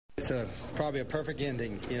probably a perfect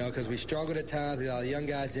ending, you know, because we struggled at times. We got all the young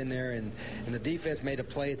guys in there, and the defense made a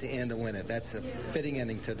play at the end to win it. That's a fitting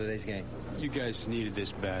ending to today's game. You guys needed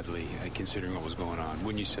this badly, considering what was going on,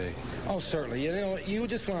 wouldn't you say? Oh, certainly. You know, you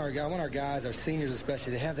just want our guys, our seniors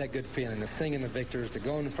especially, to have that good feeling, to sing in the victors, to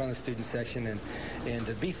go in front of the student section, and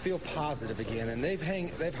to feel positive again. And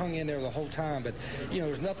they've hung in there the whole time, but, you know,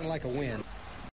 there's nothing like a win.